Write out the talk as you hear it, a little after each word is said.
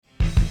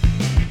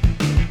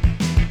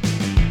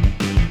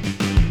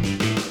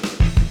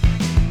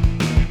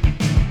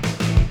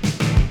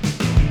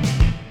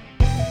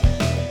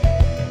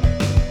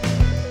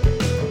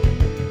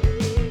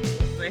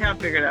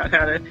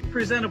how to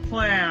present a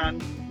plan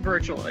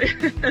virtually.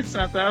 It's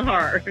not that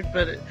hard,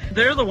 but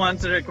they're the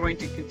ones that are going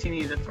to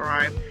continue to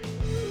thrive.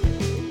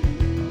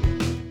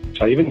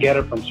 I even get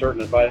it from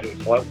certain advisors.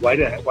 Why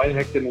the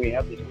heck didn't we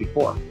have this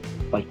before?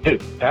 Like,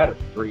 dude, we've had it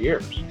for 3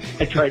 years.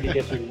 I tried to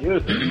get you to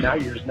use it, and now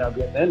you're just now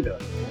getting into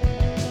it.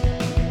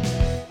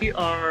 We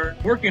are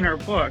working our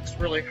books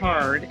really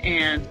hard,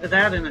 and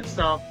that in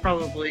itself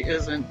probably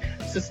isn't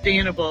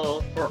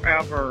sustainable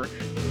forever.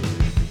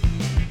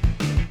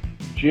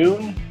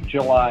 June,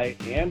 July,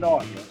 and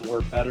August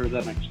were better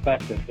than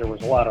expected. There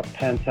was a lot of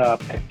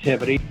pent-up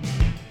activity.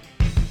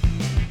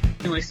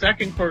 In the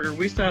second quarter,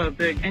 we saw a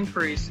big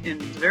increase in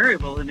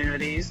variable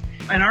annuities,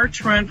 and our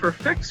trend for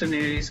fixed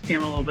annuities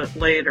came a little bit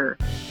later.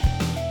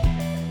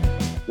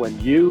 When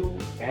you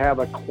have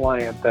a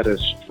client that is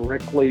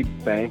strictly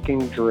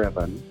banking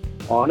driven,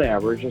 on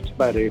average, it's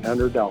about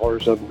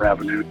 $800 of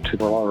revenue to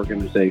the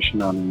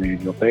organization on an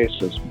annual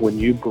basis. When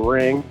you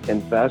bring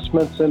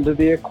investments into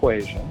the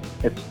equation,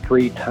 it's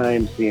 3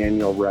 times the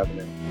annual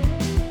revenue.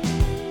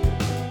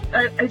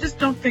 I just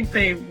don't think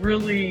they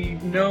really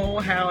know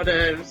how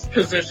to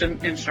position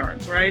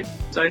insurance, right?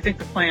 So I think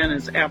the plan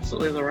is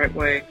absolutely the right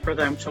way for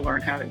them to learn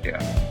how to do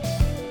it.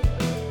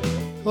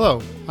 Hello,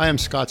 I am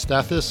Scott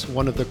Stathis,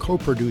 one of the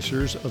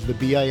co-producers of the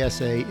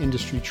BISA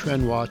Industry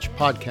Trend Watch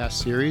podcast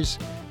series,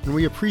 and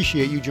we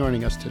appreciate you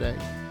joining us today.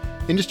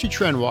 Industry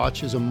Trend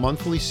Watch is a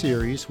monthly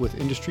series with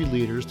industry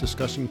leaders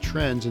discussing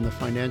trends in the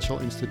financial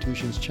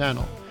institutions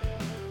channel.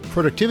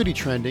 Productivity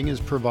trending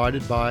is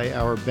provided by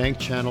our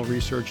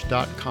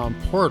bankchannelresearch.com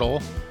portal,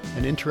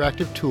 an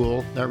interactive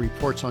tool that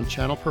reports on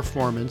channel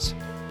performance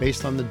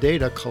based on the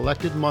data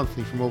collected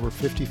monthly from over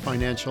 50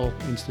 financial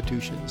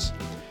institutions.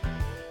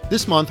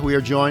 This month, we are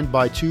joined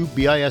by 2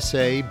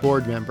 BISA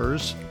board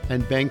members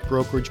and bank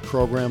brokerage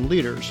program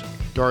leaders,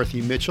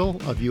 Dorothy Mitchell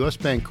of U.S.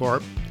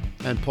 Bancorp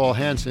and Paul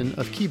Hansen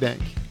of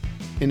KeyBank.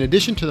 In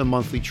addition to the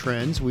monthly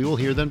trends, we will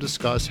hear them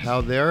discuss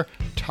how their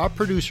top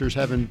producers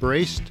have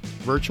embraced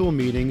virtual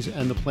meetings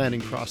and the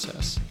planning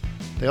process.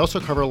 They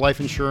also cover Life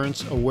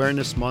Insurance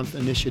Awareness Month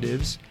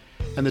initiatives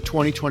and the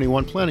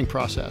 2021 planning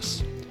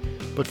process.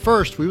 But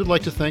first, we would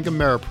like to thank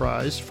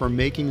Ameriprise for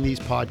making these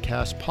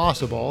podcasts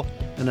possible,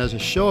 and as a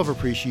show of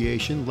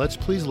appreciation, let's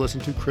please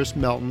listen to Chris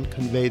Melton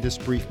convey this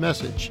brief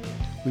message.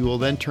 We will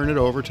then turn it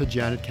over to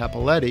Janet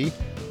Capoletti,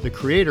 the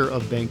creator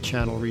of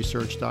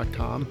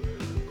bankchannelresearch.com,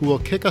 who will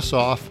kick us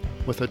off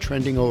with a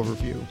trending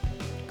overview.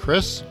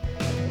 Chris?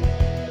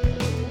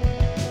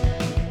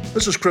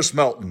 This is Chris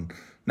Melton,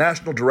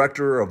 National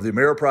Director of the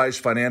Ameriprise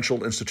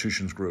Financial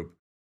Institutions Group.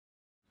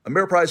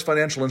 Ameriprise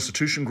Financial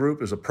Institution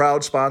Group is a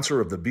proud sponsor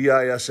of the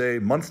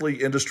BISA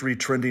Monthly Industry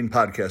Trending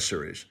podcast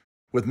series.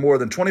 With more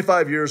than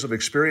 25 years of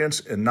experience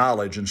and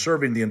knowledge in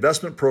serving the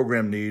investment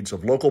program needs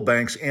of local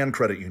banks and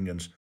credit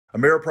unions,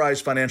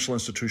 Ameriprise Financial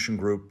Institution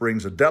Group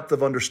brings a depth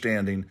of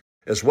understanding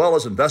as well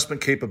as investment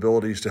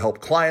capabilities to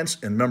help clients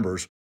and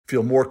members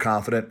feel more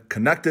confident,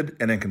 connected,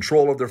 and in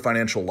control of their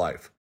financial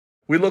life.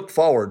 We look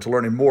forward to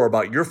learning more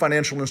about your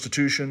financial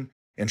institution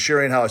and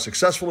sharing how a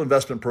successful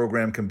investment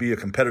program can be a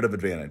competitive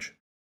advantage.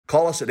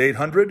 Call us at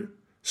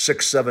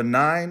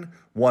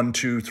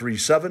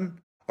 800-679-1237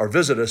 or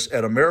visit us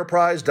at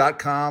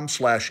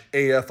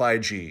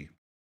ameriprise.com/AFIG.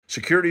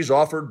 Securities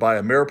offered by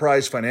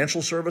Ameriprise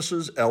Financial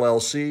Services,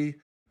 LLC,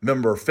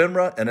 member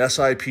FINRA and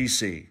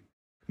SIPC.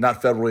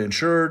 Not federally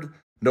insured,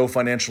 no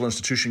financial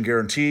institution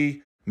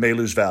guarantee, may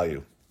lose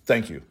value.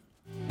 Thank you.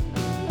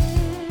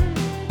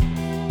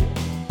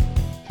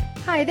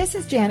 Hi, this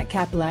is Janet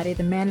Capoletti,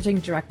 the Managing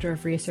Director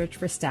of Research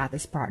for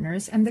Stathis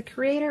Partners and the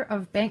creator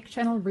of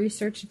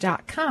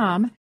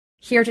BankChannelResearch.com,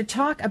 here to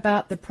talk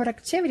about the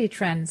productivity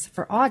trends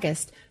for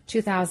August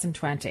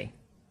 2020.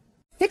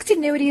 Fixed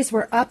annuities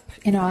were up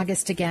in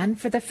August again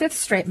for the 5th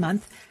straight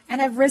month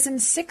and have risen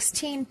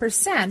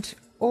 16%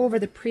 over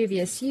the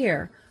previous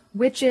year,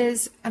 which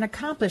is an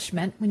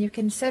accomplishment when you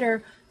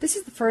consider this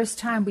is the first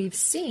time we've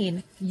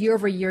seen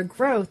year-over-year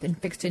growth in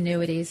fixed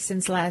annuities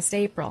since last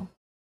April.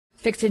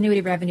 Fixed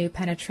annuity revenue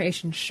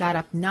penetration shot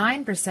up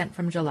 9%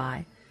 from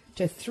July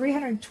to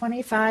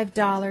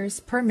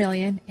 $325 per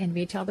million in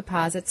retail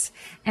deposits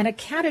and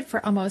accounted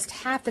for almost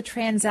half the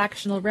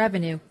transactional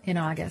revenue in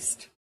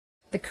August.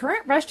 The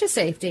current rush to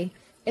safety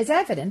is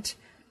evident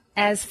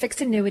as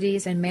fixed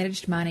annuities and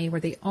managed money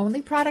were the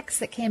only products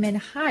that came in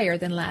higher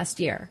than last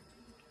year.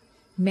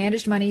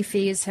 Managed money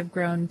fees have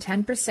grown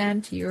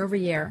 10% year over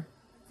year.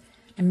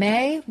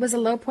 May was a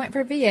low point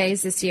for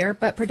VAs this year,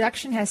 but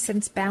production has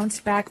since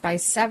bounced back by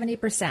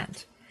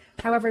 70%.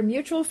 However,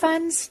 mutual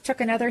funds took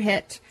another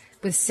hit,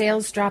 with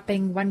sales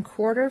dropping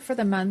 1/4 for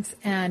the month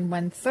and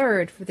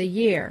 1/3 for the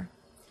year.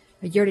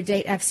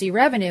 Year-to-date FC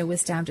revenue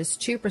was down just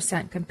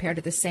 2% compared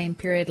to the same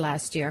period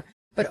last year,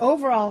 but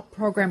overall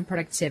program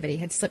productivity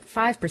had slipped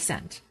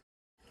 5%.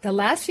 The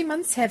last few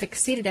months have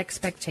exceeded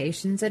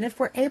expectations, and if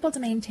we're able to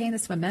maintain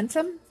this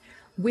momentum,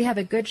 we have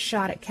a good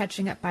shot at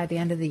catching up by the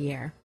end of the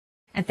year.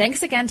 And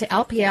thanks again to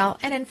LPL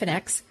and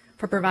Infinex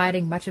for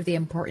providing much of the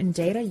important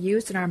data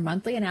used in our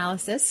monthly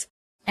analysis.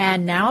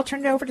 And now I'll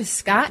turn it over to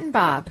Scott and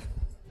Bob.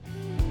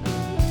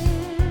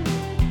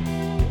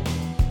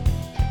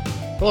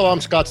 Hello,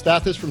 I'm Scott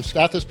Stathis from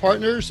Stathis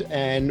Partners,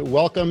 and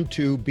welcome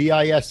to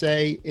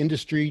BISA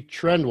Industry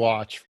Trend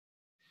Watch.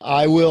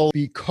 I will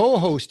be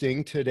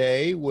co-hosting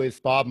today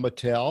with Bob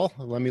Mattel.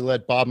 Let me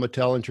let Bob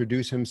Mattel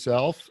introduce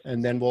himself,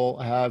 and then we'll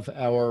have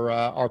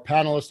our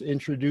panelists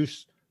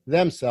introduce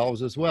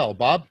themselves as well.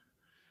 Bob?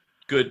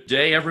 Good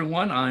day,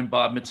 everyone. I'm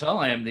Bob Mattel.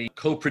 I am the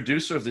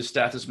co-producer of the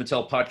Stathis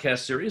Mattel podcast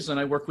series, and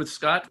I work with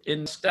Scott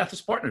in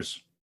Stathis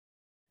Partners.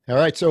 All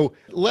right, so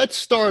let's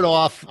start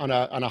off on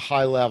a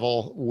high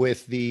level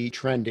with the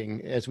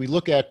trending. As we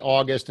look at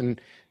August and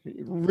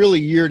really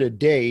year to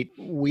date,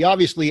 we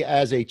obviously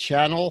as a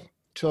channel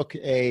took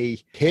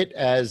a hit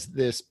as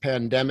this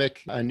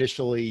pandemic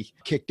initially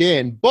kicked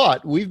in,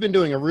 but we've been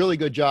doing a really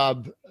good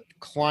job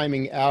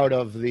climbing out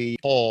of the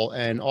hole,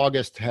 and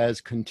August has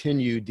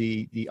continued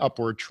the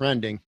upward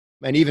trending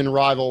and even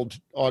rivaled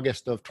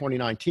August of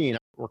 2019.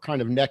 We're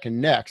kind of neck and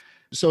neck.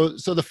 So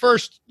the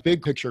first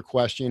big picture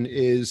question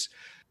is,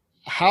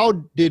 how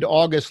did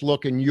August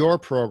look in your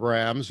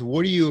programs?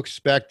 What do you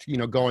expect,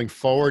 going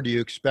forward? Do you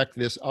expect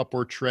this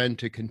upward trend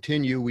to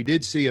continue? We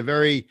did see a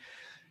very,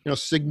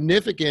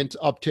 significant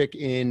uptick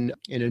in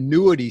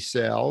annuity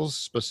sales,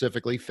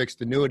 specifically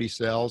fixed annuity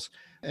sales,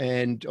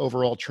 and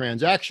overall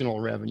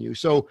transactional revenue.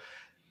 So,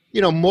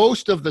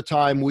 most of the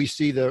time we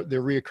see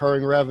the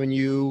recurring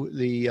revenue,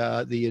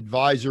 the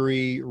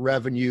advisory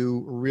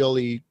revenue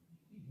really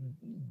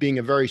being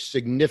a very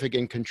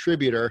significant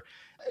contributor.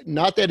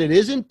 Not that it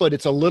isn't, but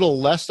it's a little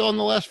less on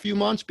the last few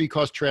months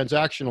because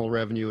transactional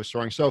revenue is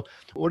soaring. So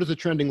what does the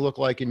trending look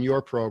like in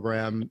your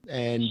program?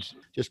 And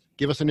just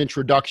give us an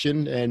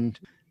introduction. And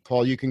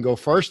Paul, you can go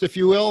first, if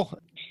you will.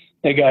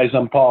 Hey guys,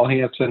 I'm Paul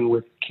Hansen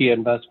with Key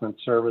Investment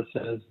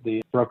Services,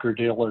 the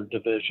broker-dealer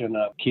division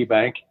of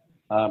KeyBank.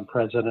 I'm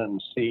president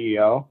and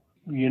CEO.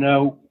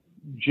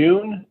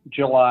 June,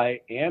 July,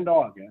 and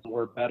August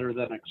were better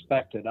than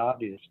expected,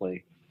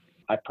 obviously.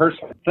 I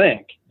personally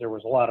think there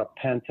was a lot of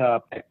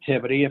pent-up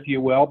activity, if you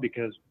will,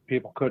 because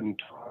people couldn't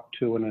talk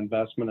to an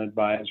investment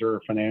advisor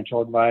or financial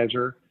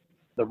advisor.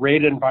 The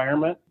rate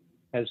environment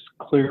has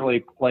clearly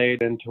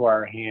played into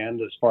our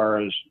hand as far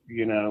as,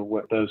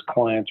 what those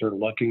clients are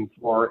looking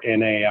for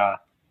in a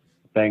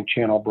bank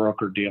channel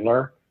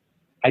broker-dealer.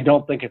 I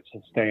don't think it's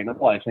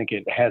sustainable. I think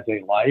it has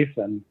a life,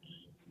 and,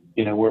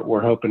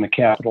 we're hoping to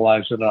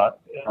capitalize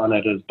on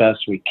it as best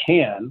we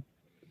can.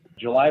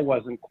 July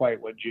wasn't quite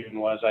what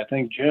June was. I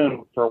think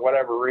June, for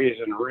whatever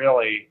reason,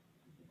 really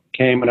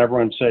came and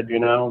everyone said,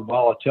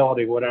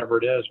 volatility,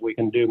 whatever it is, we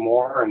can do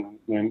more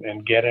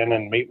and get in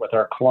and meet with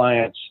our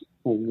clients,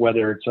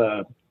 whether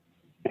it's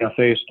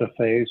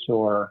face-to-face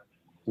or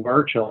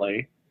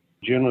virtually.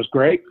 June was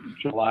great.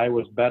 July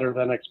was better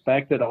than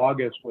expected.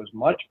 August was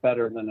much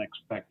better than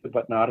expected,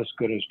 but not as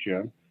good as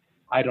June.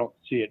 I don't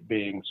see it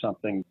being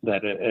something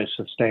that is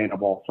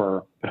sustainable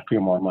for a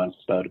few more months,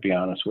 though, to be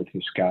honest with you,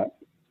 Scott.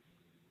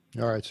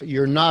 All right. So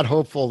you're not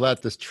hopeful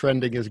that this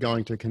trending is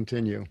going to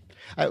continue.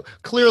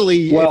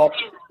 Clearly, well,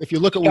 if you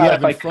look at Scott, what we have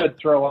if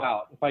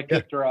I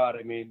could throw out,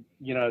 I mean,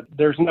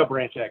 there's no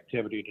branch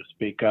activity to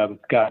speak of.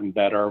 It's gotten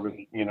better over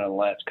the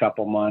last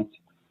couple months.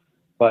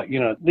 But,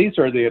 these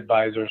are the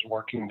advisors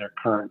working their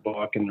current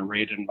book and the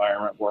rate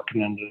environment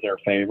working into their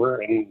favor.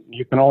 And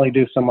you can only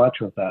do so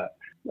much with that.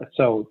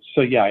 So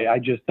yeah, I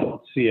just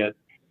don't see it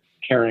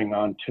carrying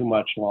on too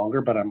much longer,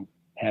 but I'm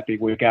happy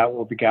we got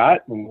what we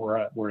got, and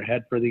we're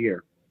ahead for the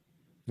year.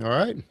 All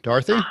right.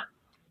 Dorothy?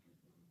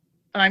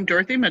 I'm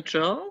Dorothy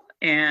Mitchell,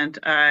 and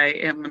I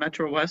am the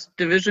Metro West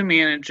Division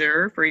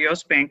Manager for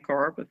U.S.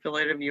 Bancorp,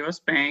 affiliate of U.S.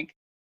 Bank.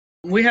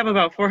 We have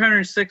about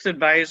 406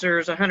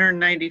 advisors,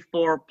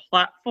 194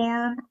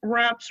 platform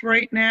reps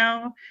right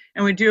now,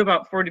 and we do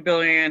about $40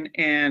 billion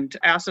in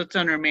assets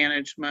under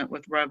management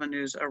with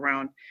revenues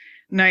around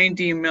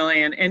 $90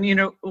 million. And,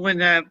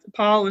 when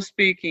Paul was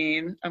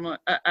speaking,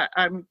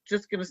 I'm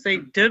just going to say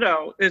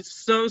ditto.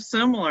 It's so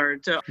similar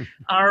to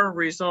our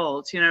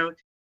results.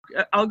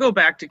 I'll go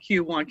back to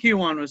Q1.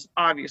 Q1 was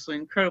obviously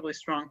incredibly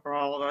strong for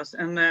all of us.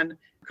 And then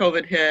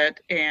COVID hit,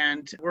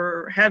 and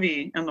we're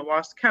heavy on the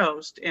West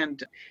Coast,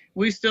 and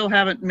we still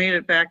haven't made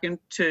it back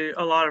into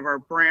a lot of our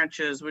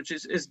branches, which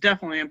is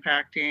definitely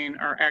impacting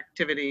our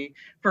activity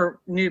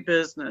for new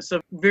business.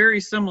 So very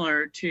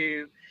similar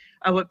to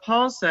what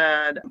Paul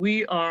said,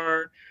 we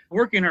are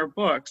working our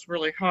books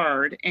really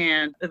hard,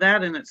 and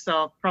that in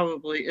itself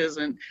probably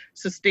isn't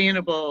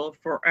sustainable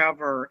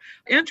forever.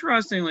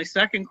 Interestingly,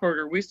 second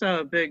quarter, we saw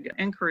a big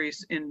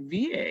increase in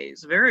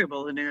VAs,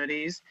 variable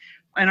annuities,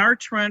 and our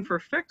trend for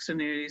fixed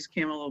annuities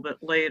came a little bit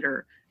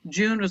later.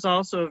 June was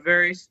also a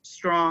very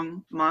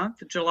strong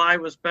month. July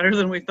was better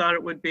than we thought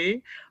it would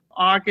be.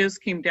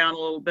 August came down a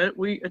little bit.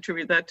 We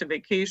attribute that to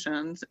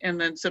vacations.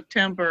 And then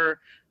September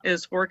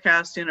is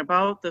forecasting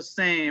about the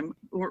same.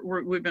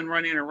 We've been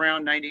running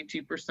around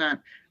 92%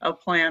 of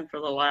plan for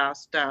the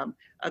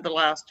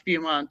last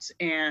few months.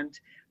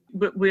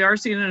 But we are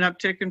seeing an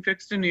uptick in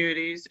fixed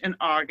annuities in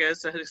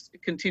August that has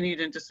continued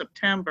into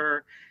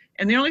September.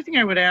 And the only thing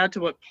I would add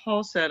to what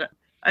Paul said,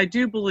 I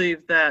do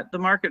believe that the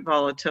market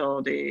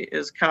volatility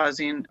is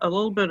causing a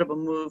little bit of a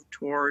move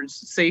towards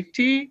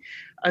safety.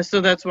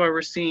 So that's why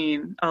we're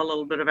seeing a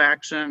little bit of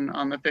action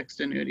on the fixed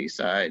annuity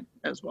side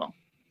as well.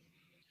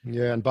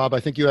 Yeah, and Bob,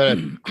 I think you had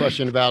a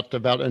question about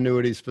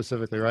annuities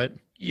specifically, right?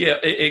 Yeah,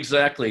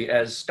 exactly.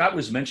 As Scott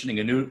was mentioning,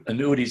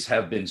 annuities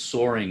have been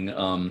soaring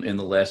in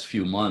the last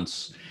few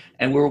months.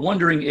 And we're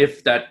wondering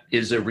if that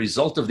is a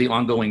result of the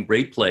ongoing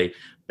rate play.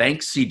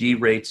 Bank CD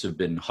rates have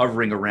been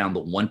hovering around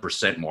the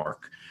 1%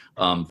 mark.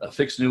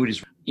 Fixed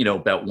annuities,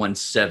 about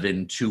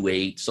 1.7,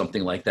 2.8,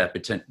 something like that,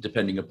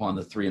 depending upon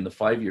the 3 and the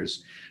 5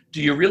 years.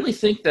 Do you really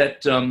think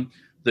that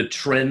the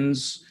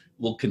trends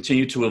will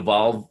continue to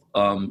evolve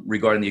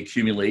regarding the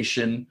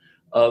accumulation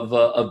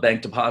of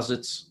bank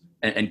deposits?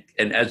 And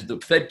as the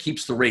Fed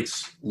keeps the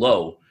rates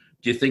low,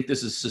 do you think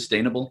this is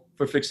sustainable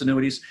for fixed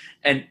annuities?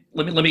 And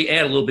let me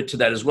add a little bit to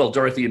that as well.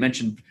 Dorothy, you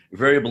mentioned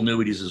variable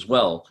annuities as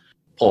well.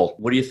 Paul,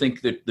 what do you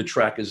think that the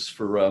track is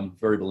for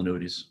variable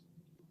annuities?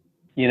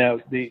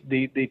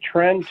 The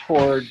trend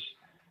towards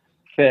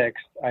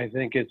fixed, I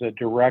think, is a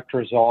direct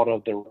result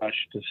of the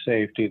rush to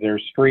safety.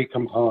 There's 3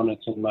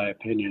 components, in my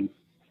opinion.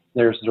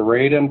 There's the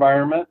rate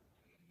environment,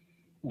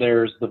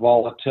 there's the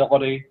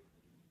volatility,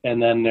 and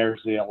then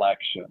there's the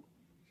election.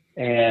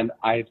 And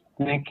I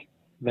think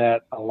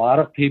that a lot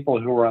of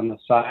people who were on the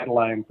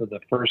sideline for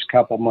the first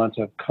couple months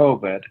of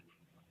COVID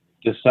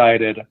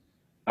decided,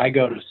 I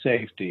go to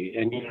safety.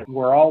 And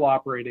we're all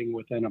operating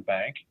within a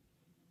bank,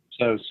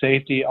 so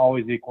safety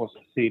always equals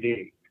a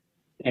CD.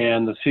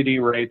 And the CD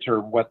rates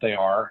are what they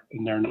are,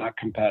 and they're not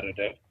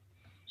competitive.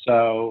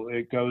 So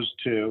it goes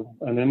to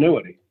an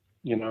annuity.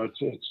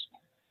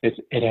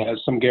 It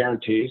has some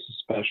guarantees,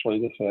 especially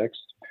the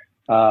fixed.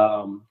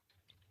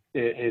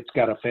 It's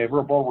got a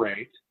favorable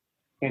rate,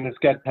 and it's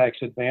got tax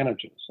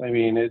advantages. I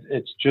mean,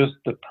 it's just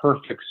the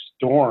perfect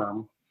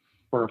storm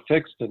for a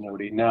fixed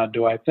annuity. Now,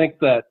 do I think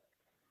that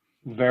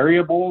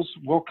variables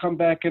will come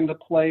back into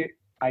play?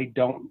 I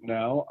don't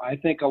know. I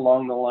think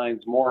along the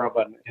lines more of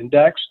an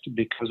indexed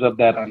because of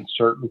that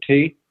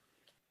uncertainty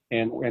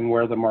and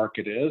where the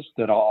market is,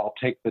 that I'll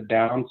take the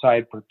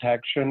downside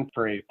protection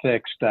for a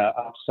fixed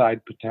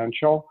upside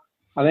potential.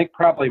 I think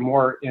probably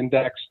more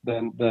indexed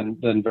than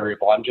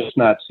variable. I'm just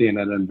not seeing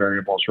it in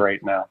variables right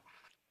now.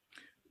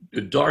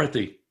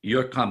 Dorothy,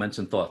 your comments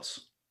and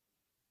thoughts.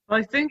 Well,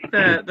 I think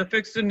that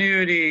fixed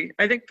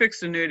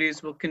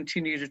annuities will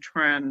continue to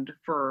trend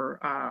for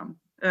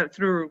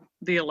through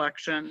the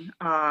election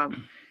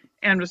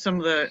and with some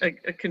of the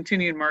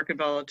continued market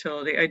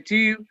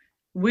volatility.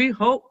 We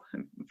hope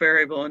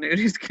variable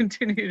annuities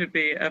continue to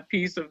be a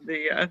piece of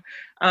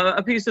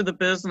the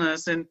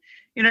business. And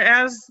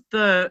as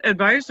the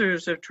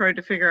advisors have tried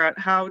to figure out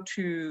how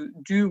to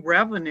do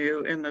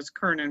revenue in this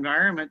current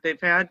environment, they've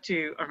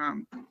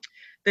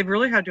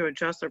really had to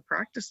adjust their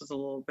practices a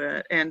little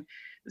bit. And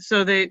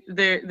so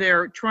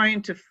they're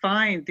trying to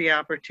find the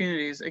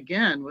opportunities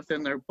again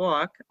within their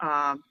book,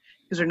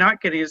 because they're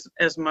not getting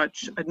as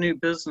much new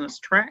business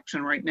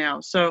traction right now.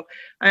 So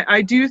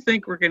I do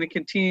think we're going to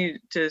continue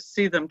to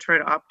see them try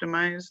to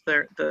optimize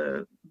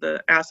the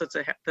assets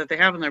that they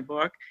have in their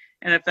book.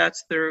 And if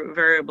that's through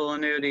variable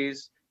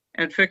annuities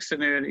and fixed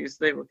annuities,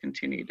 they will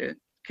continue to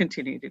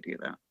do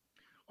that.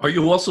 Are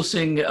you also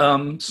seeing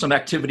some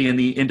activity in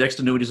the indexed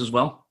annuities as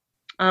well?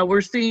 We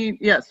are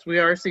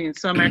seeing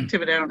some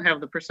activity. I don't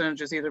have the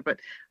percentages either, but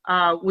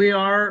we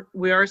are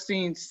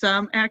seeing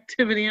some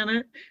activity in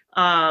it.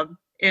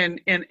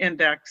 And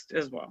indexed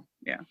as well.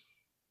 Yeah.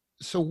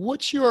 So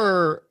what's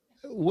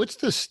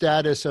the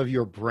status of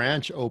your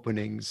branch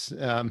openings?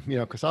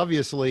 Because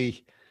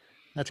obviously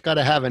that's got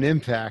to have an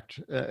impact,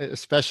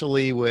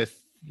 especially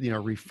with,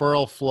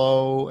 referral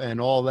flow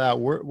and all that.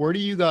 Where do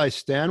you guys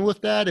stand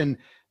with that? And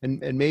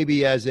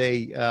maybe as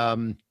a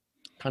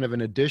kind of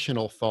an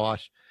additional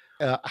thought,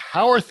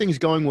 how are things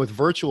going with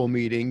virtual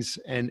meetings?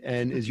 And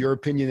is your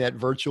opinion that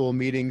virtual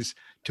meetings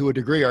to a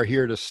degree are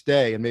here to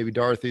stay? And maybe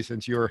Dorothy,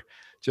 since you're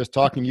just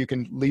talking, you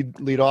can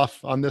lead off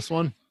on this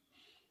one.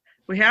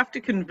 We have to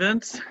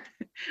convince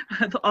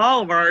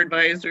all of our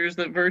advisors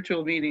that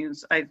virtual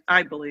meetings,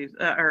 I believe,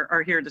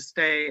 are here to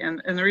stay.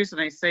 And the reason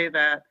I say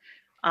that,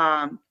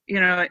 in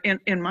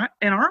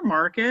our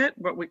market,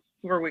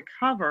 where we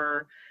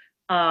cover,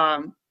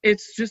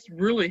 it's just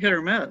really hit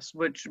or miss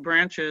which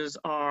branches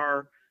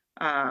are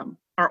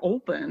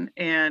open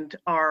and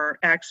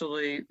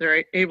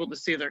they're able to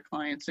see their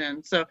clients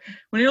in. So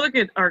when you look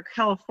at our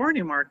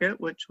California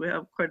market, which we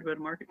have quite a bit of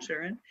market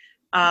share in,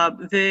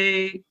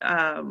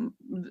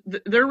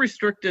 they're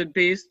restricted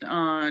based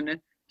on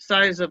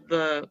size of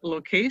the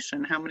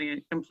location, how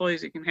many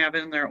employees you can have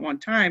in there at one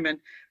time. And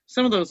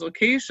some of those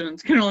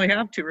locations can only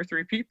have 2 or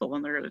 3 people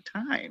in there at a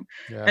time.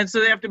 Yeah. And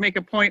so they have to make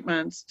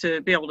appointments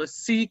to be able to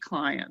see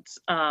clients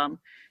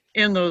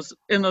in those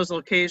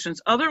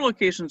locations. Other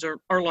locations are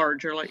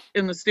larger, like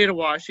in the state of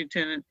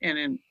Washington and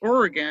in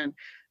Oregon.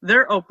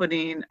 They're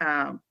opening,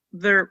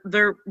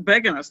 they're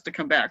begging us to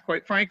come back,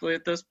 quite frankly,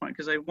 at this point,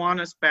 because they want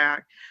us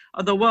back.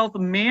 The wealth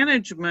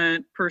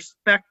management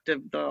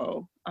perspective,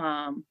 though,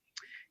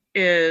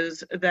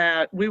 is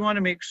that we want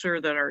to make sure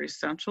that our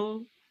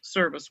essential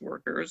service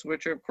workers,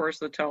 which are of course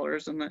the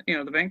tellers and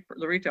the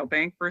retail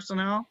bank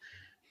personnel,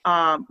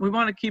 we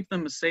want to keep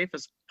them as safe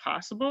as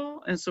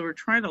possible. And so we're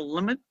trying to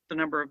limit the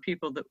number of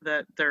people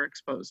that they're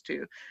exposed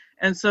to.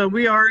 And so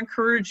we are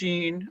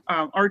encouraging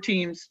our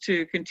teams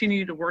to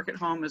continue to work at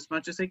home as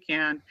much as they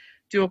can,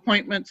 do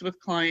appointments with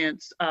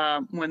clients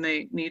when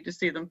they need to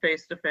see them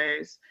face to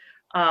face.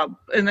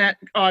 And that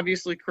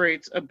obviously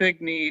creates a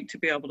big need to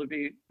be able to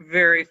be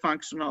very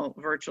functional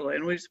virtually.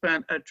 And we've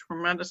spent a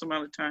tremendous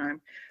amount of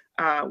time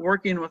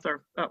working with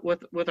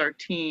our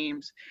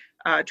teams,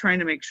 trying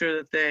to make sure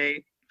that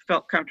they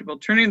felt comfortable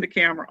turning the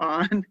camera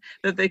on,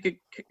 that they could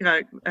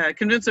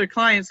convince their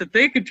clients that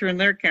they could turn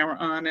their camera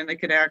on and they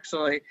could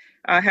actually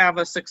have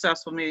a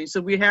successful meeting.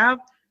 So we have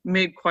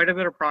made quite a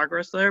bit of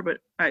progress there, but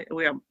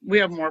we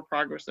have more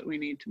progress that we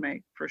need to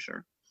make for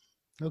sure.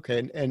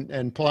 Okay,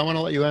 and Paul, I want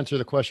to let you answer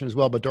the question as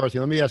well, but Dorothy,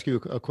 let me ask you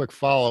a quick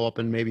follow-up,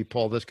 and maybe,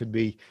 Paul, this could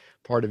be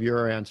part of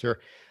your answer.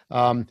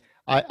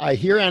 I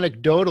hear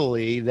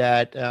anecdotally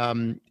that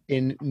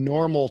in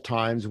normal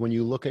times, when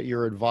you look at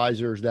your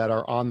advisors that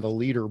are on the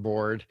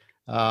leaderboard,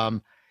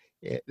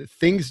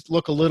 things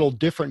look a little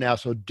different now.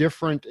 So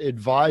different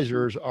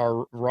advisors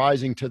are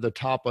rising to the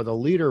top of the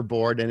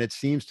leaderboard, and it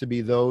seems to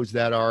be those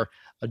that are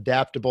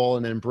adaptable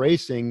and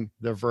embracing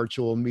the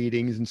virtual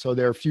meetings. And so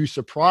there are a few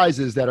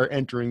surprises that are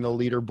entering the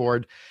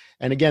leaderboard.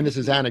 And again, this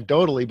is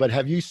anecdotally, but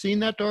have you seen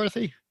that,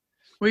 Dorothy?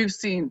 We've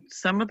seen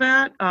some of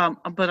that,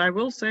 but I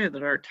will say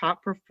that our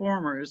top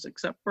performers,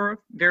 except for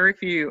very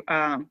few,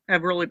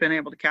 have really been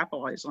able to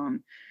capitalize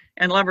on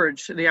and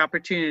leverage the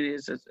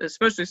opportunities,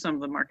 especially some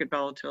of the market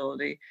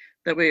volatility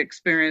that we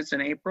experienced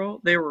in April.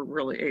 They were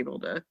really able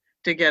to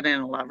get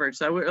in and leverage.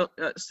 So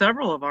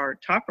several of our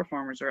top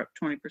performers are up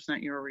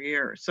 20% year over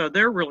year. So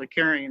they're really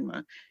carrying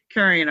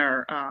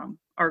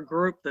our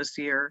group this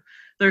year.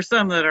 There's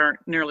some that aren't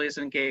nearly as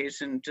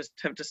engaged and just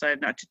have decided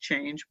not to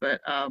change,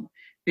 but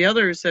the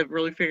others have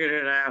really figured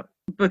it out.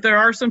 But there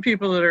are some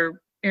people that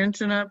are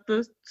inching up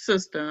the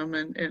system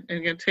and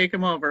going to take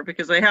them over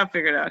because they have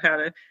figured out how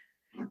to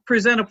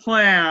present a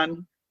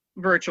plan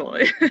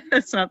virtually.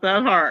 It's not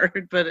that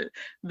hard, but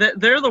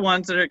they're the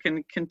ones that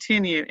can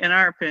continue, in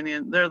our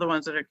opinion, they're the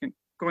ones that are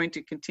going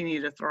to continue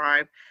to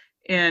thrive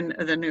in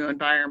the new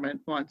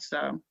environment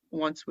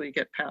once we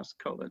get past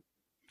COVID.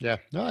 Yeah,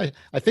 no,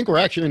 I think we're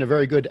actually in a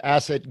very good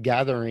asset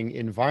gathering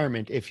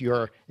environment if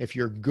you're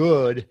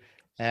good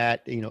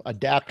at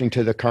adapting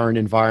to the current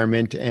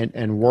environment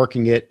and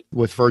working it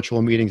with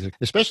virtual meetings,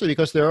 especially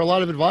because there are a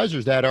lot of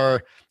advisors that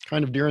are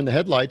kind of deer in the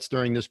headlights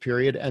during this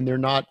period, and they're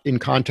not in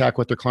contact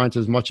with their clients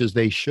as much as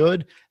they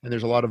should, and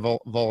there's a lot of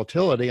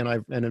volatility.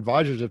 And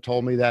advisors have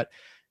told me that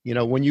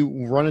when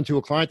you run into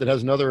a client that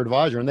has another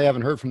advisor and they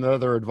haven't heard from the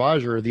other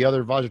advisor, or the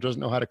other advisor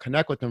doesn't know how to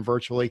connect with them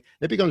virtually,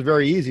 it becomes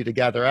very easy to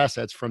gather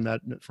assets from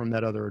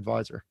that other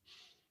advisor.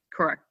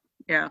 Correct.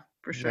 Yeah,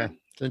 for sure. Yeah,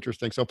 it's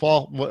interesting. So,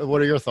 Paul,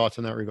 what are your thoughts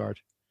in that regard?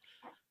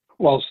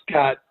 Well,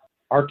 Scott,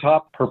 our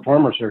top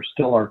performers are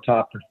still our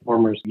top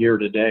performers year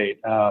to date.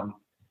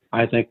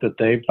 I think that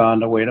they've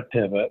found a way to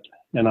pivot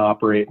and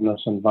operate in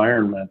this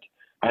environment.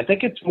 I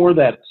think it's more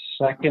that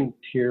second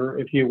tier,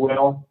 if you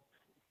will,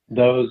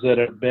 those that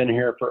have been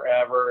here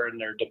forever and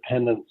they're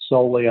dependent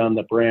solely on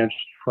the branch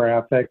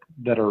traffic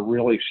that are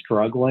really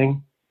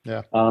struggling.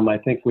 Yeah. I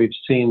think we've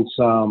seen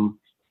some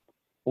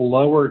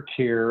lower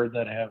tier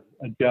that have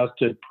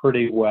adjusted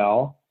pretty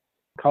well.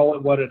 Call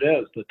it what it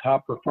is. The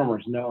top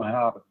performers know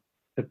how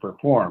to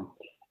perform,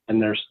 and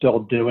they're still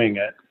doing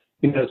it.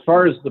 As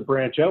far as the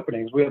branch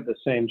openings, we have the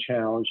same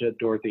challenge that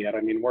Dorothy had.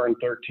 I mean, we're in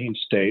 13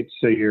 states,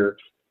 so you're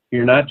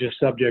not just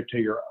subject to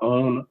your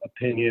own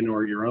opinion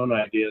or your own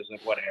ideas of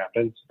what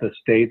happens. The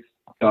states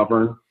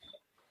govern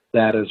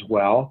that as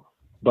well.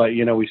 But,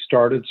 we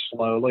started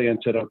slowly and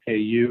said, okay,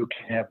 you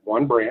can have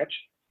one branch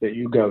that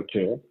you go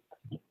to.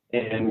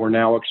 And we're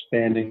now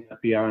expanding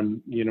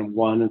beyond,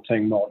 one and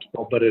saying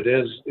multiple. But it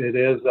is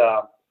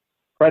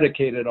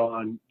predicated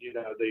on,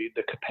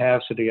 the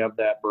capacity of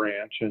that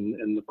branch.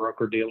 And the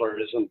broker dealer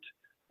isn't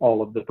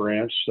all of the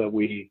branch. So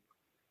we're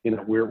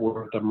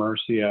at the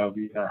mercy of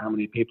how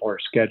many people are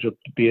scheduled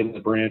to be in the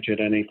branch at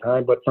any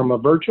time. But from a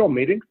virtual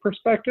meetings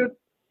perspective,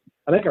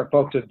 I think our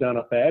folks have done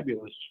a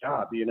fabulous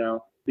job.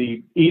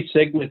 The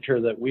e-signature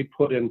that we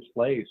put in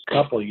place a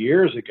couple of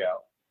years ago,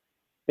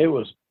 it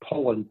was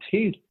pulling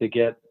teeth to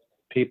get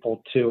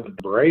people to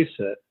embrace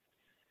it.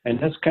 And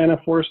this kind of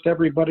forced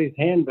everybody's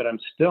hand, but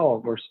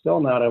we're still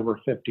not over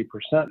 50%.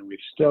 And we've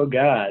still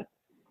got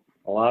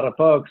a lot of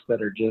folks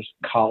that are just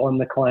calling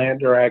the client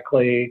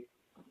directly,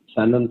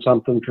 sending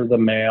something through the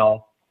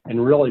mail,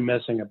 and really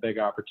missing a big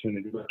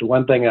opportunity. But the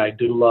one thing I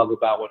do love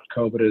about what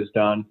COVID has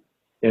done,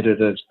 it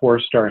has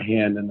forced our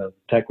hand in the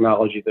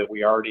technology that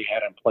we already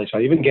had in place.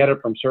 I even get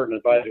it from certain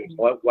advisors.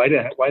 Why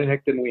the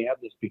heck didn't we have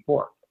this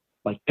before?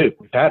 Like, dude,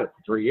 we've had it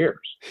for 3 years.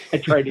 I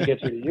tried to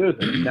get you to use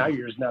it. Now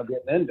you're just now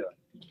getting into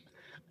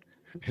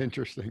it.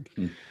 Interesting.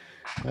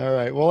 All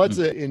right. Well, that's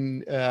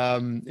in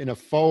a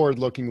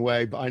forward-looking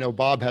way. I know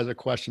Bob has a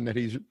question that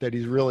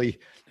he's really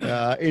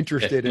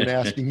interested in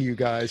asking you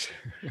guys.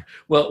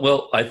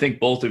 Well, I think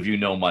both of you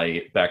know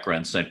my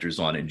background centers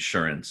on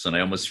insurance, and I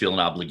almost feel an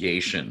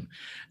obligation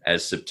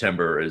as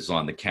September is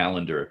on the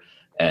calendar.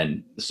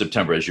 And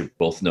September, as you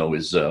both know,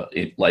 is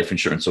Life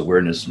Insurance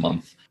Awareness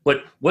Month.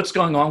 But what's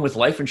going on with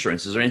life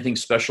insurance? Is there anything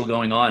special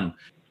going on?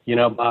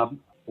 Bob,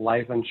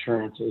 life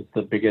insurance is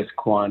the biggest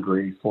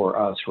quandary for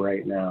us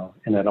right now,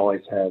 and it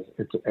always has.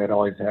 It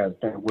always has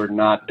been. We're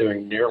not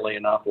doing nearly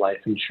enough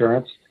life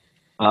insurance.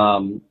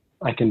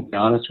 I can be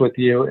honest with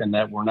you in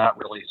that we're not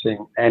really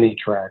seeing any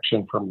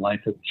traction from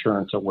Life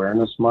Insurance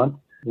Awareness Month.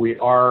 We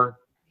are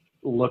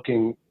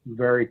looking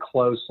very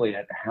closely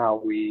at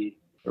how we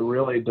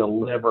really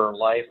deliver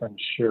life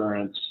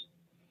insurance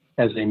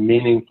as a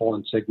meaningful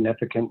and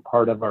significant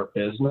part of our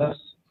business.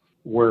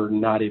 We're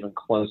not even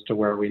close to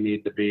where we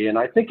need to be. And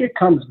I think it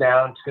comes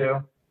down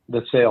to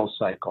the sales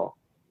cycle.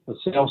 The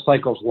sales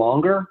cycle's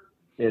longer.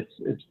 It's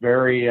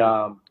very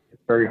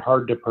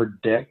hard to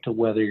predict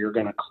whether you're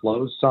going to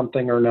close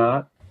something or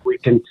not. We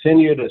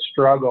continue to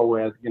struggle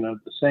with, the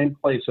same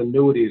place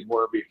annuities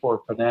were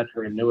before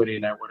Financial Annuity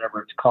Net,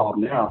 whatever it's called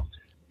now.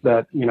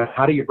 That,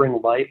 how do you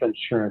bring life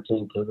insurance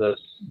into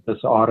this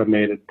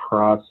automated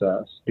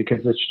process? Because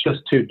it's just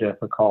too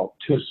difficult,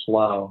 too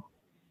slow.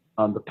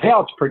 The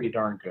payout's pretty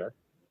darn good,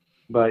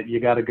 but you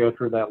got to go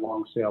through that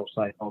long sales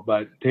cycle.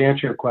 But to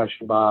answer your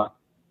question, Bob,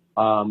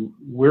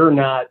 we're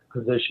not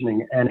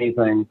positioning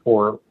anything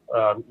for,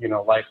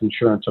 Life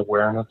Insurance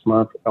Awareness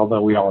Month,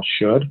 although we all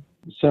should,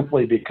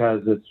 simply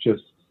because it's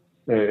just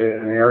an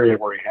area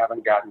where we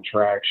haven't gotten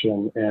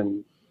traction,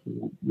 and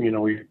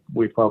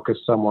we focus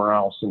somewhere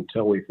else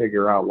until we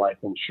figure out life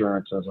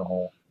insurance as a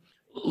whole.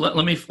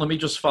 Let me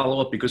just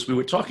follow up, because we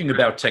were talking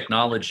about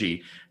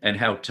technology and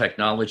how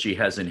technology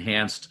has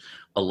enhanced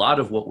a lot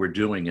of what we're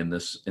doing in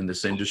this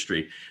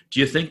industry. Do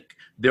you think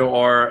there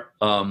are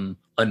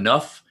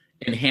enough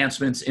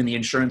enhancements in the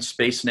insurance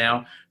space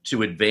now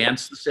to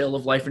advance the sale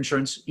of life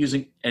insurance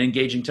using and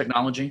engaging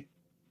technology?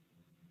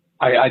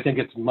 I think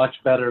it's much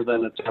better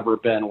than it's ever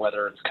been,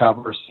 whether it's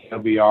Cover,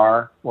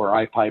 COBR, or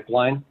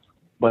iPipeline,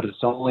 but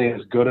it's only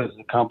as good as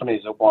the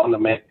companies that want to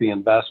make the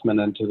investment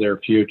into their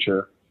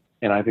future.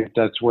 And I think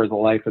that's where the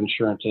life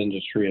insurance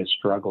industry is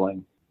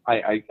struggling.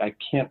 I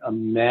can't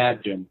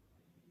imagine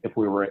if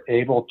we were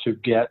able to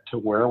get to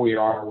where we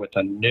are with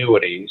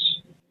annuities,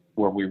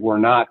 where we were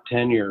not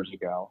 10 years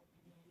ago.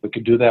 We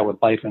could do that with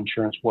life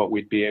insurance, what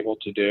we'd be able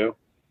to do.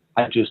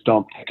 I just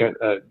don't think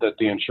that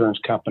the insurance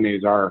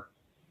companies are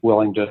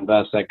willing to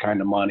invest that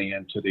kind of money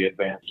into the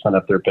advancement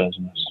of their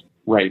business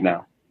right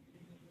now.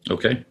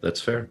 Okay, that's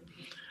fair.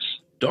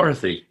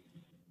 Dorothy.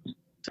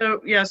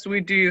 So yes,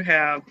 we do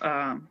have,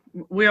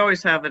 we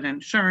always have an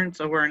insurance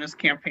awareness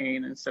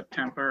campaign in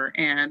September,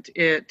 and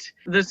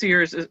this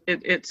year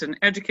it's an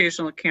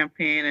educational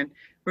campaign, and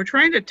we're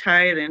trying to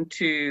tie it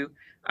into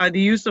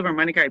the use of our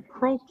Money Guide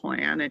Pro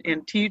plan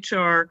and teach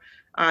our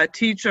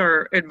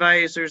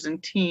advisors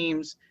and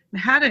teams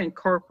how to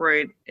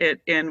incorporate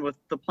it in with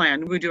the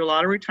plan. We do a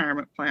lot of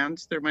retirement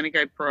plans through Money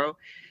Guide Pro,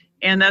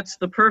 and that's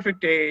the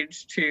perfect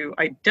age to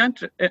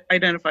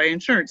identify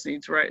insurance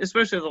needs, right?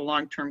 Especially the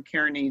long-term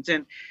care needs.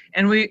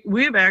 And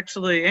we've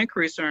actually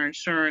increased our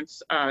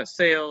insurance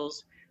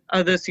sales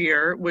this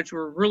year, which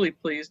we're really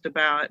pleased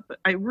about. But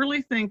I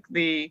really think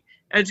the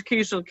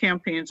educational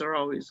campaigns are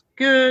always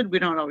good. We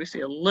don't always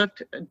see a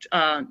lift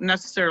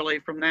necessarily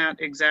from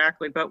that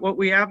exactly. But what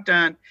we have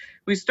done,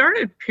 we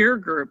started peer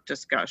group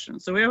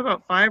discussions. So we have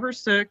about 5 or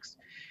 6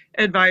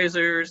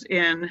 advisors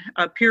in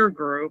a peer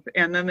group,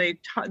 and then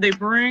they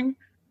bring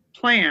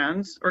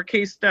plans or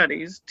case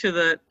studies to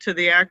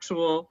the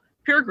actual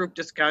peer group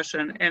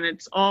discussion, and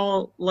it's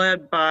all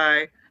led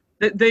by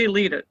they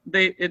lead it.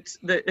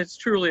 It's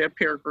truly a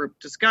peer group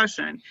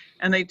discussion,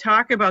 and they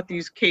talk about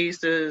these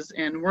cases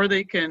and where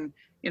they can,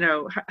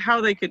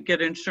 how they could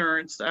get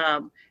insurance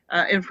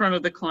in front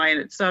of the client,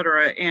 et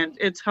cetera, and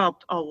it's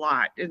helped a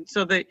lot. And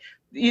so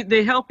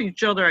they help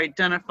each other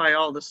identify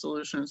all the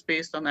solutions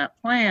based on that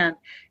plan,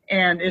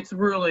 and it's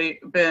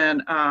really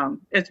been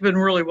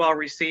really well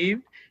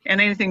received. And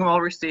anything well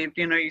received,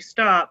 you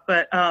stop.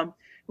 But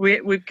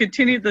we've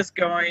continued this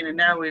going, and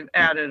now we've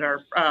added our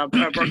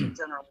broker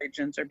general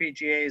agents, our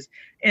BGAs,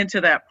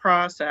 into that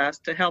process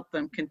to help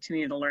them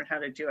continue to learn how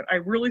to do it. I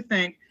really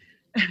think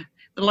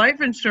the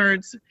life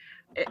insurance,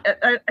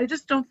 I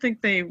just don't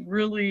think they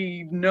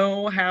really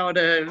know how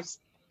to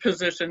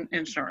position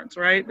insurance,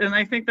 right? And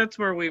I think that's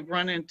where we've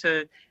run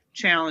into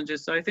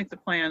challenges. So I think the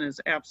plan is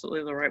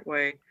absolutely the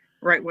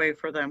right way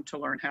for them to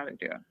learn how to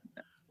do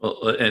it.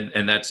 Well,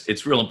 and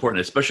it's real important,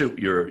 especially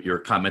your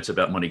comments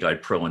about Money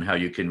Guide Pro and how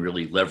you can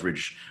really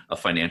leverage a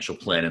financial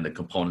plan and the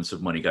components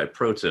of Money Guide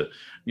Pro to,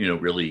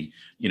 really,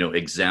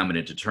 examine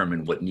and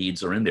determine what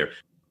needs are in there.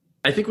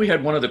 I think we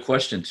had one other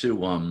question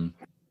too.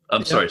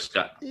 I'm sorry,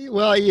 Scott.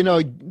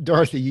 Well,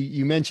 Dorothy,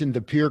 you mentioned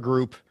the peer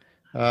group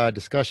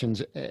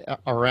discussions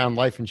around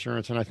life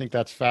insurance, and I think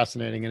that's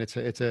fascinating, and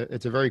it's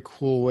a very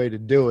cool way to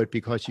do it,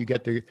 because you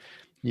get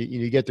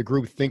you get the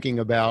group thinking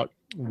about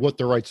what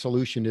the right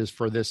solution is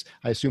for this.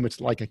 I assume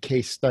it's like a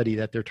case study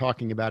that they're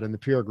talking about in the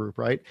peer group,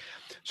 right?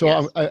 So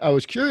Yes. I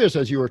was curious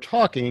as you were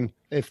talking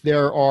if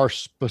there are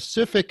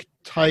specific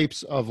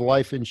types of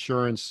life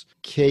insurance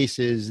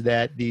cases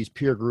that these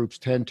peer groups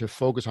tend to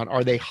focus on.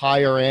 Are they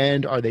higher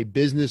end? Are they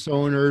business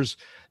owners,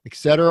 et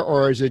cetera?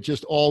 Or is it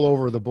just all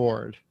over the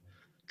board?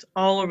 It's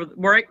all over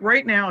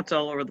right now. It's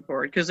all over the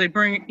board because they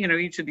bring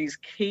each of these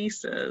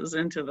cases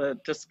into the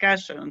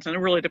discussions, and it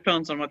really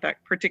depends on what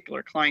that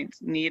particular client's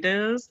need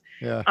is.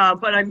 Yeah.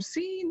 But I'm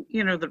seeing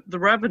the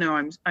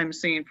revenue I'm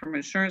seeing from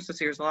insurance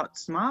this year is a lot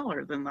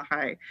smaller than the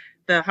high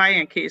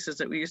end cases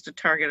that we used to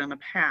target in the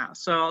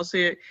past. So I'll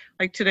see it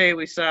like today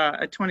we saw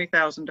a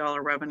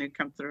 $20,000 revenue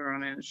come through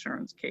on an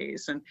insurance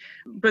case,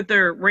 but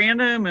they're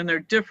random and they're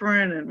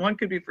different, and one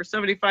could be for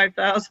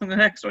 $75,000, the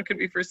next one could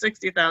be for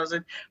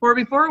 $60,000, where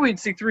before we'd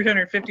see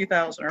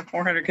 $350,000 or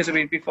 $400,000 because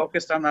we'd be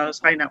focused on those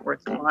high net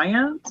worth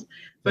clients.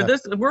 But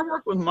we're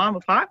working with mom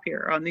and pop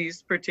here on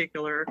these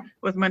particular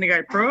with Money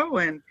Guide Pro,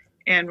 and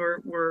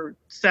we're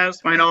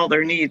satisfying all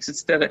their needs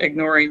instead of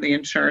ignoring the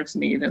insurance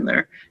need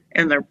along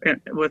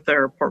with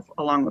their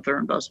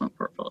investment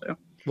portfolio.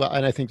 Well,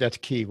 and I think that's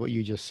key, what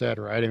you just said,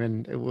 right? I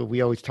mean,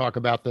 we always talk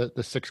about the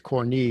 6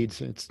 core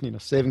needs. It's,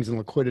 savings and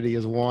liquidity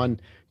is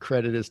 1,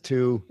 credit is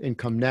 2,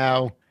 income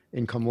now,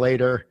 income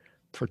later,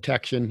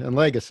 protection, and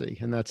legacy.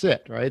 And that's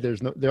it, right?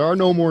 There are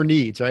no more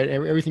needs, right?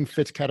 Everything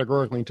fits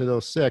categorically into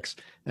those 6.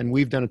 And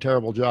we've done a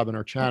terrible job in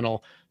our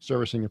channel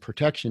servicing the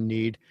protection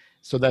need.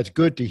 So that's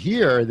good to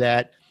hear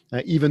that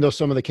even though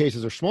some of the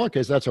cases are small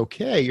cases, that's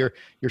okay.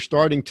 You're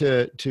starting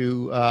to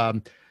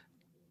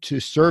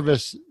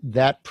service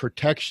that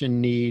protection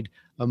need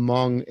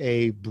among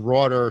a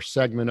broader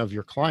segment of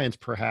your clients,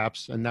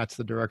 perhaps, and that's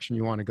the direction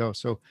you want to go.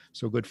 So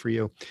good for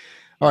you.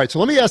 All right, so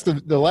let me ask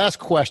the last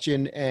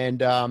question,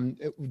 and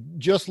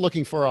just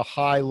looking for a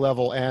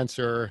high-level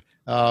answer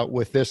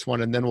with this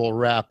one, and then we'll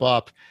wrap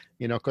up.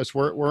 Because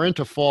we're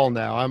into fall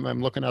now.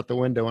 I'm looking out the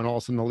window, and all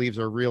of a sudden the leaves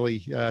are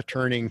really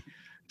turning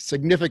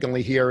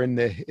significantly here in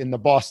the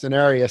Boston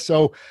area.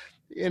 So,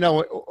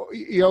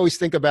 you always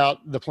think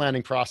about the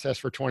planning process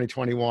for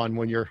 2021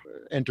 when you're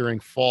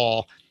entering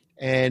fall,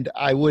 and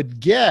I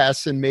would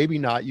guess, and maybe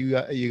not,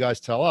 you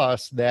guys tell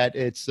us that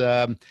it's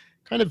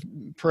kind of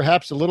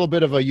perhaps a little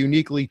bit of a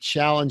uniquely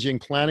challenging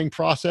planning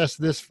process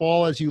this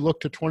fall as you look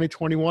to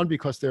 2021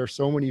 because there are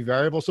so many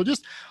variables. So,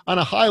 just on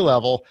a high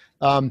level.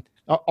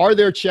 Are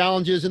there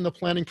challenges in the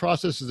planning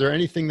process? Is there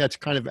anything that's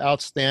kind of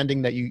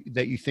outstanding that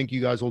you think you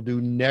guys will do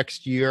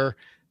next year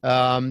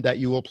that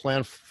you will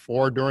plan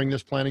for during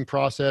this planning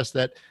process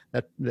that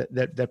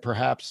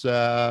perhaps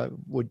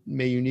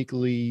may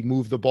uniquely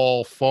move the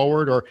ball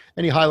forward? Or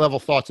any high level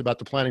thoughts about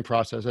the planning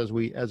process as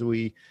we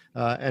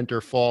enter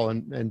fall?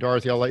 And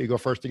Dorothy, I'll let you go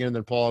first again, and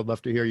then Paul, I'd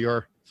love to hear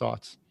your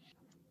thoughts.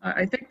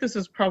 I think this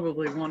is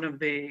probably one of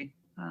the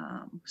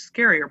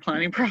scarier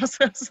planning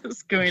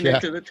processes going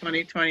into the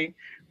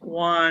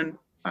 2021.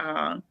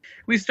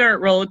 We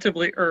start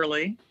relatively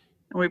early,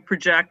 and we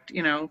project,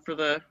 for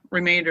the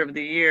remainder of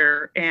the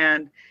year,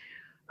 and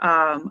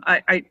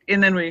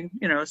then we,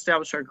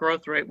 establish our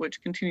growth rate,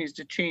 which continues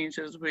to change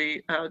as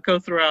we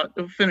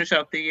finish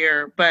out the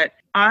year. But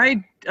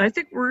I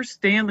think we're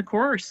staying the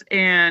course,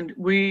 and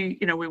we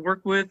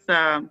work with.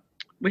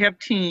 We have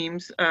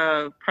teams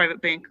of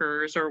private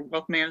bankers or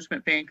wealth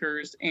management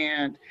bankers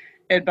and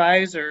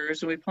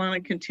advisors, and we plan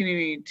on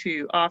continuing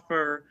to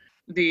offer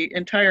the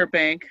entire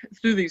bank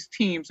through these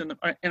teams in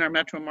our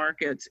metro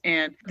markets.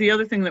 And the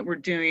other thing that we're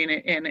doing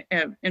and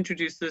have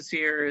introduced this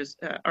year is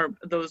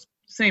those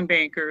same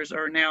bankers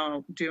are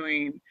now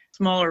doing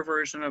smaller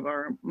version of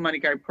our Money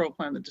Guide Pro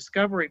plan, the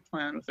Discovery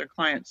plan, with their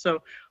clients.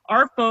 So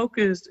our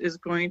focus is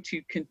going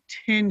to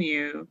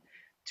continue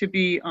to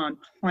be on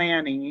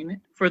planning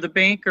for the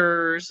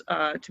bankers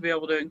to be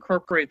able to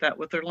incorporate that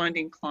with their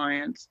lending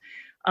clients.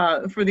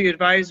 For the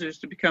advisors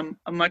to become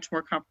a much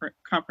more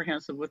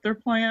comprehensive with their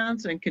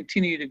plans and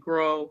continue to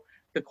grow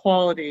the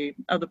quality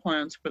of the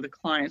plans for the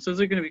clients.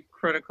 Those are going to be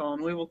critical,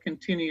 and we will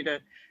continue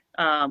to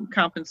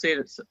compensate,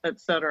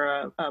 et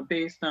cetera,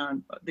 based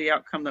on the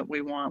outcome that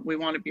we want. We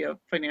want to be a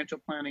financial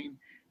planning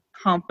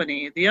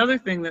company. The other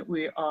thing that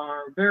we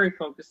are very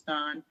focused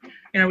on,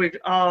 we've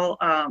all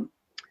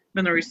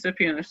been the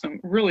recipient of some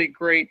really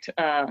great,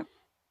 can't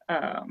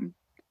think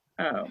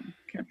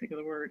of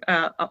the word,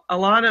 a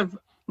lot of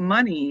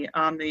money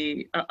on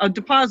the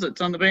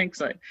deposits on the bank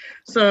side.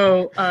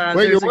 So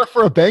wait, you work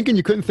for a bank and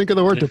you couldn't think of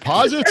the word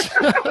deposits?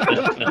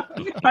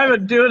 I've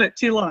been doing it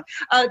too long.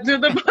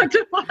 The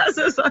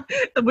deposits,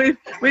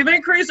 we've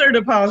increased our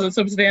deposits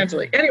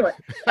substantially. Anyway,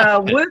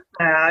 with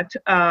that,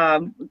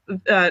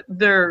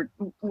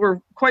 we're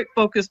quite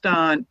focused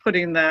on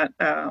putting that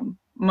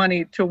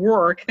money to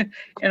work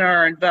in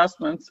our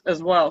investments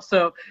as well.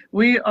 So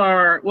we're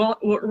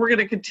going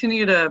to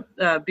continue to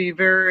be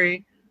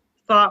very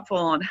thoughtful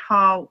on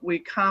how we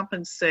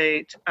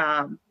compensate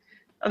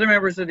other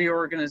members of the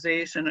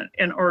organization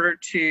in order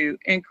to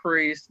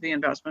increase the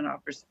investment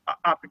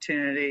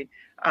opportunity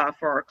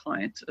for our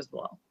clients as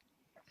well.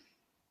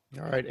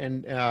 All right.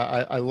 And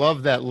I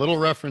love that little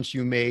reference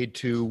you made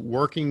to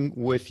working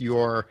with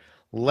your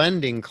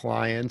lending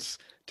clients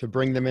to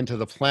bring them into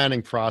the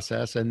planning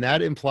process. And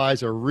that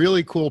implies a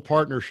really cool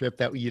partnership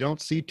that you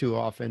don't see too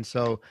often.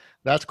 So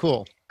that's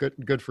cool.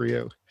 Good for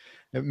you.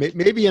 And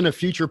maybe in a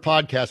future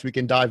podcast, we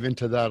can dive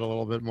into that a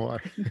little bit more.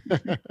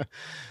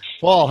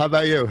 Paul, how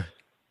about you?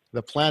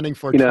 The planning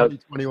for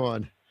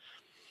 2021.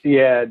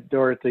 Yeah,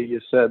 Dorothy,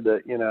 you said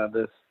that,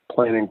 this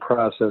planning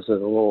process is a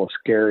little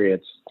scary.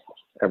 It's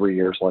every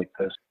year's like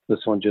this. This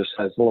one just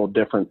has a little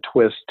different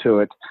twist to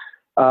it.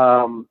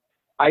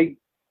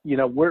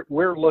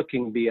 We're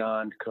looking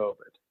beyond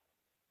COVID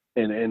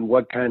and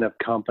what kind of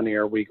company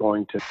are we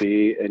going to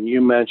be? And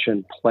you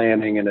mentioned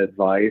planning and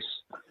advice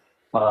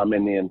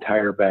in the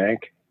entire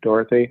bank,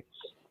 Dorothy.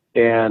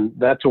 And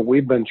that's what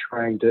we've been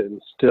trying to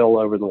instill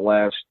over the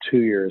last 2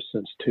 years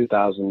since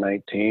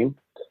 2019,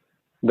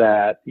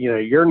 that,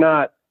 you're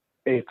not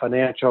a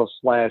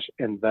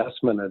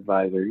financial/investment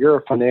advisor. You're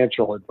a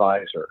financial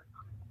advisor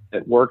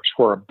that works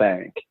for a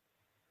bank.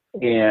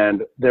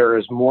 And there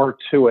is more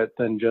to it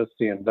than just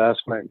the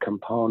investment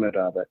component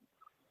of it.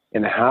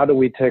 And how do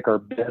we take our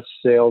best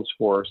sales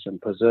force and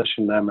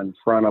position them in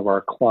front of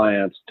our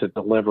clients to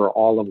deliver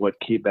all of what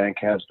KeyBank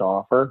has to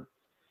offer?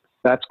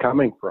 That's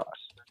coming for us.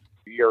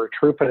 You're a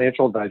true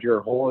financial advisor. You're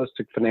a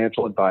holistic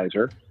financial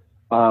advisor.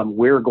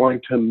 We're going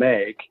to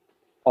make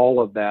all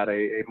of that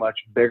a much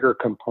bigger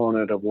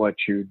component of what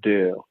you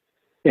do.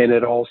 And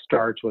it all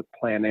starts with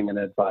planning and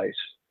advice.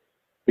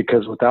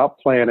 Because without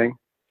planning,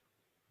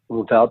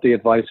 without the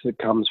advice that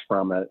comes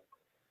from it,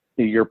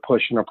 you're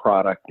pushing a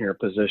product, you're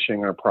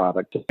positioning a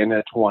product, and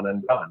it's one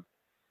and done.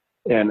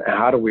 And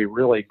how do we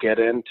really get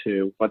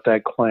into what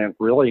that client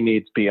really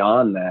needs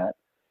beyond that,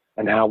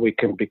 and how we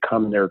can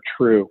become their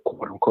true,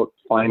 quote unquote,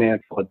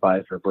 financial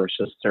advisor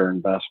versus their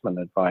investment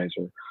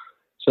advisor?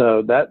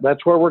 So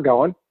that's where we're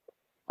going.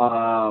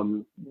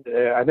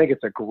 I think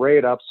it's a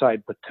great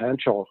upside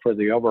potential for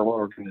the overall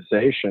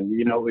organization.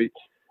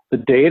 The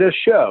data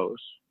shows,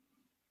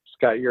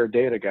 Scott, you're a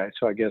data guy,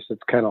 so I guess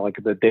it's kind of like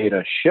the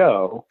data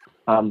show.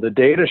 The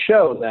data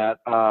show that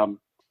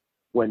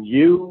when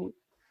you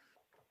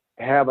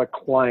have a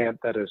client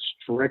that is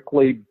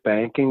strictly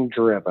banking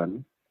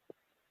driven,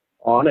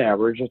 on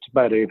average, it's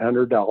about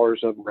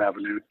 $800 of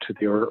revenue to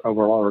the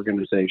overall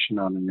organization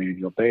on an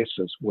annual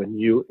basis. When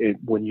you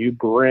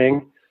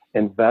bring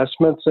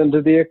investments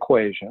into the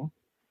equation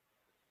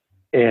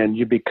and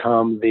you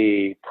become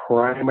the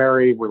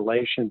primary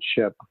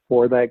relationship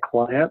for that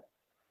client,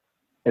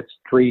 it's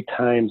 3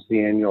 times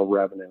the annual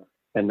revenue.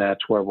 And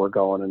that's where we're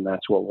going, and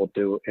that's what we'll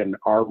do. And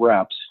our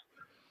reps,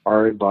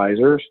 our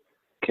advisors,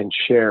 can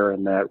share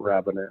in that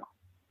revenue.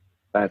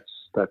 That's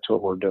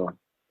what we're doing.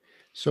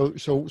 So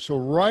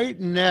right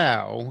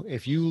now,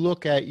 if you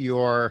look at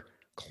your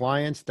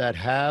clients that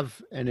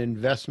have an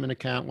investment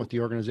account with the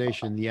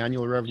organization, the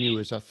annual revenue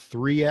is a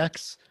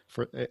 3x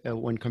for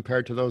when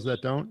compared to those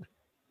that don't?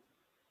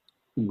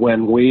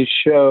 When we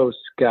show,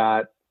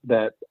 Scott,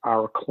 that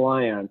our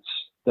clients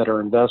that are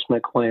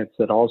investment clients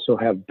that also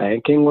have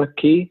banking with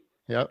Key,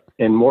 yep,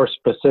 and more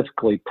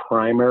specifically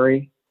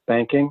primary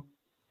banking.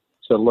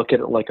 So look at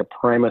it like a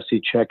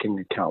primacy checking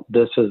account.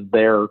 This is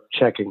their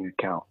checking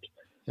account.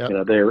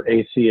 Yep. They're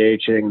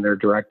ACHing, their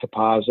direct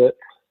deposit,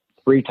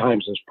 3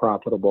 times as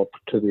profitable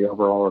to the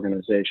overall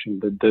organization.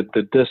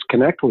 The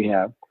disconnect we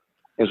have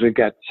is we've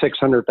got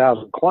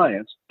 600,000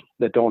 clients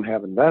that don't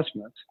have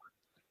investments.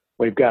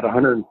 We've got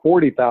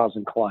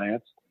 140,000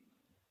 clients,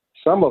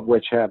 some of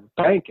which have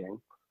banking.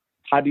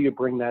 How do you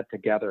bring that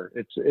together?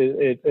 It's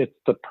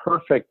the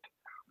perfect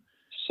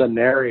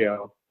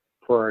scenario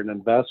for an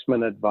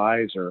investment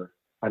advisor.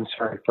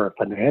 For a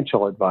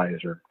financial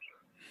advisor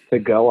to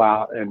go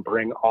out and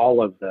bring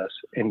all of this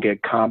and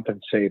get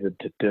compensated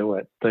to do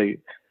it.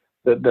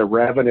 The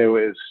revenue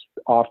is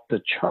off the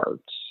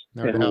charts,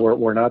 and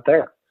we're not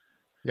there.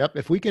 Yep.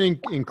 If we can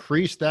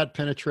increase that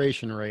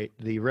penetration rate,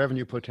 the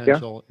revenue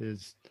potential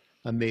is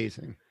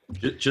amazing.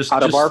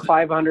 Out of our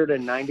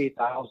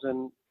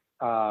 590,000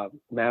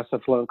 mass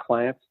affluent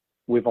clients,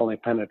 we've only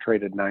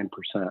penetrated 9%.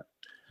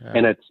 Yeah.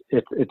 And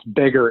it's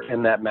bigger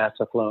in that mass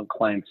affluent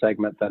client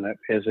segment than it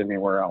is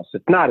anywhere else.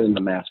 It's not in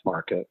the mass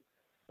market.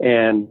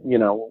 And,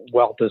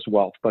 wealth is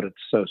wealth, but it's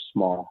so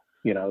small,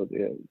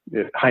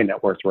 high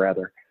net worth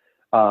rather.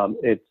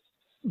 It's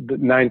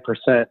 9%.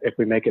 If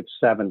we make it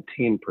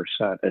 17%,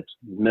 it's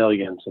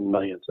millions and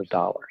millions of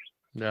dollars.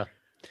 Yeah.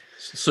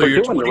 So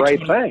you're doing the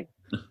right thing.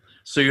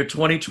 So your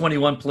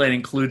 2021 plan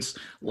includes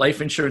Life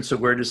Insurance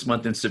Awareness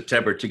Month in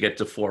September to get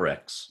to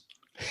 4X.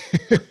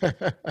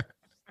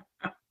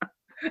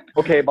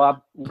 Okay,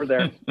 Bob, we're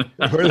there.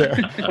 We're there.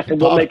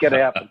 And we'll make it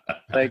happen.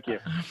 Thank you.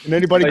 Can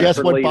anybody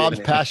guess what Bob's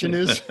passion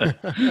is?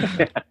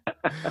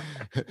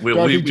 We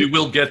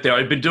will get there.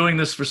 I've been doing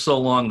this for so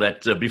long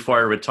that before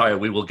I retire,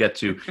 we will get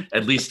to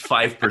at least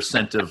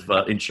 5%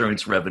 of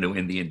insurance revenue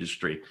in the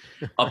industry,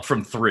 up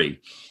from 3%.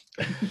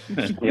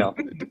 Yeah.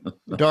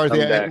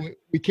 Dorothy,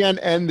 we can't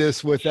end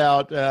this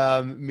without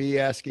me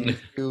asking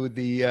you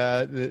the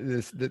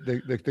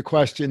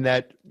question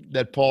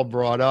that Paul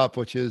brought up,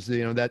 which is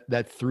that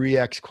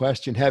 3x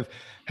question.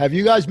 Have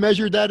you guys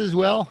measured that as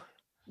well?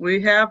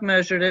 We have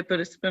measured it, but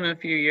it's been a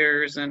few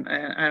years, and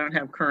I don't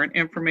have current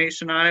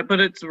information on it.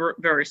 But it's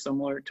very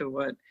similar to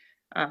what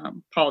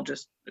Paul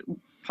just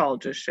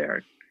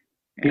shared.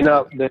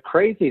 The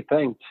crazy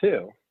thing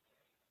too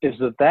is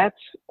that that's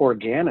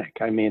organic.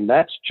 I mean,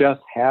 that's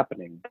just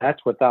happening. That's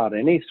without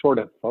any sort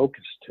of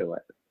focus to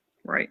it.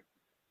 Right.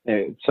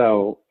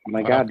 So,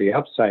 my God, the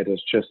upside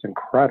is just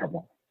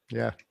incredible.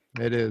 Yeah,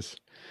 it is.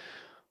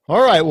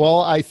 All right.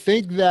 Well, I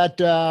think that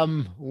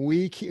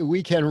we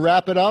can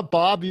wrap it up.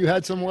 Bob, you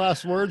had some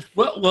last words?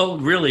 Well,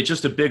 really,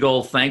 just a big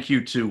old thank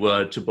you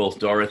to both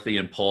Dorothy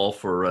and Paul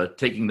for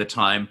taking the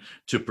time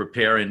to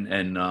prepare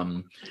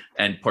and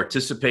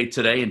participate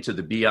today, and to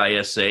the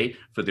BISA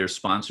for their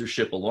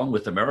sponsorship along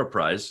with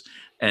Ameriprise,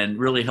 and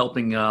really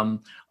helping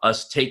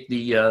us take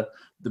the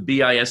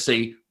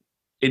BISA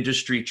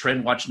industry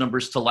trend watch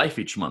numbers to life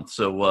each month.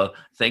 So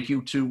thank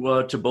you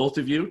to both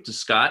of you, to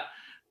Scott,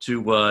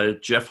 to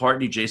Jeff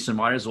Hartney, Jason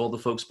Myers, all the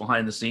folks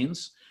behind the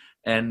scenes.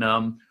 And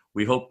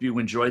we hope you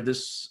enjoyed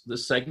this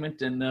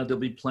segment, and there'll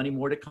be plenty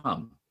more to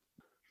come.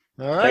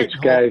 All right. Thanks,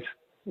 guys.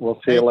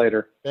 We'll see you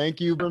later. Thank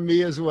you from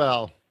me as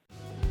well.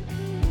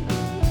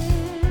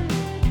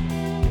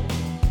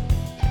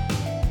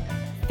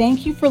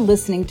 Thank you for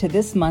listening to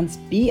this month's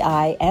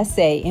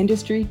BISA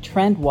Industry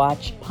Trend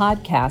Watch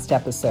podcast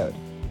episode.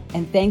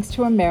 And thanks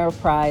to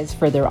Ameriprise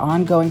for their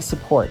ongoing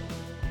support.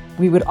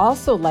 We would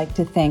also like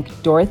to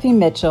thank Dorothy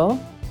Mitchell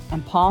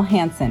and Paul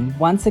Hansen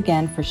once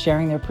again for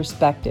sharing their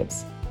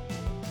perspectives.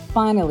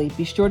 Finally,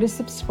 be sure to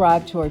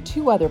subscribe to our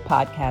 2 other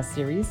podcast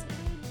series,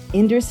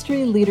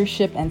 Industry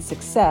Leadership and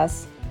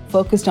Success,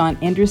 focused on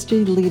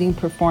industry-leading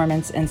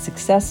performance and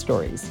success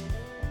stories,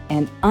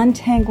 and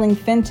Untangling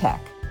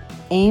FinTech,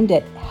 aimed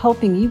at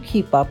helping you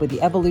keep up with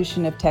the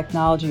evolution of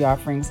technology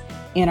offerings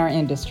in our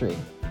industry.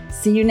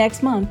 See you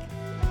next month.